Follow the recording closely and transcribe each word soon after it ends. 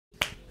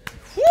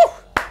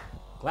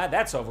glad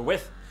that's over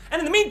with. And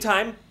in the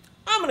meantime,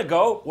 I'm gonna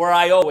go where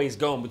I always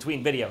go in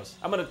between videos.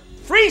 I'm gonna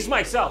freeze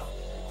myself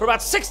for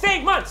about 6 to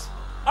 8 months.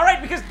 All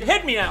right, because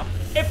hit me now.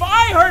 If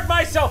I hurt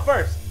myself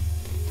first,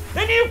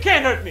 then you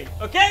can't hurt me,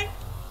 okay?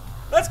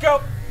 Let's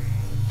go.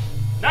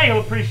 Now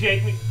you'll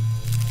appreciate me.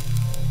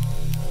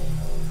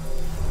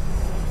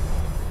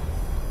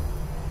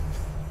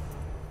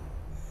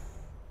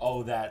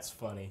 Oh, that's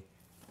funny.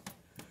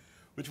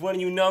 Which one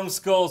of you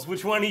numbskulls,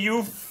 which one of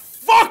you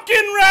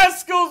fucking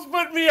rascals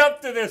put me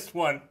up to this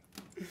one?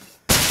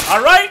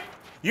 All right?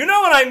 You know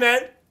what I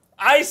meant.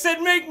 I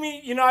said make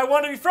me, you know, I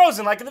want to be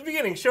frozen like at the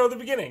beginning. Show the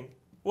beginning.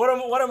 What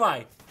am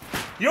I?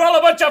 You're all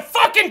a bunch of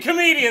fucking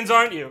comedians,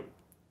 aren't you?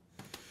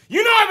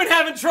 You know I've been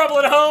having trouble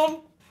at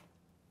home.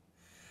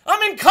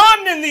 I'm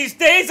incontinent these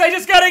days. I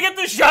just gotta get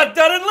the shot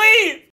done and leave.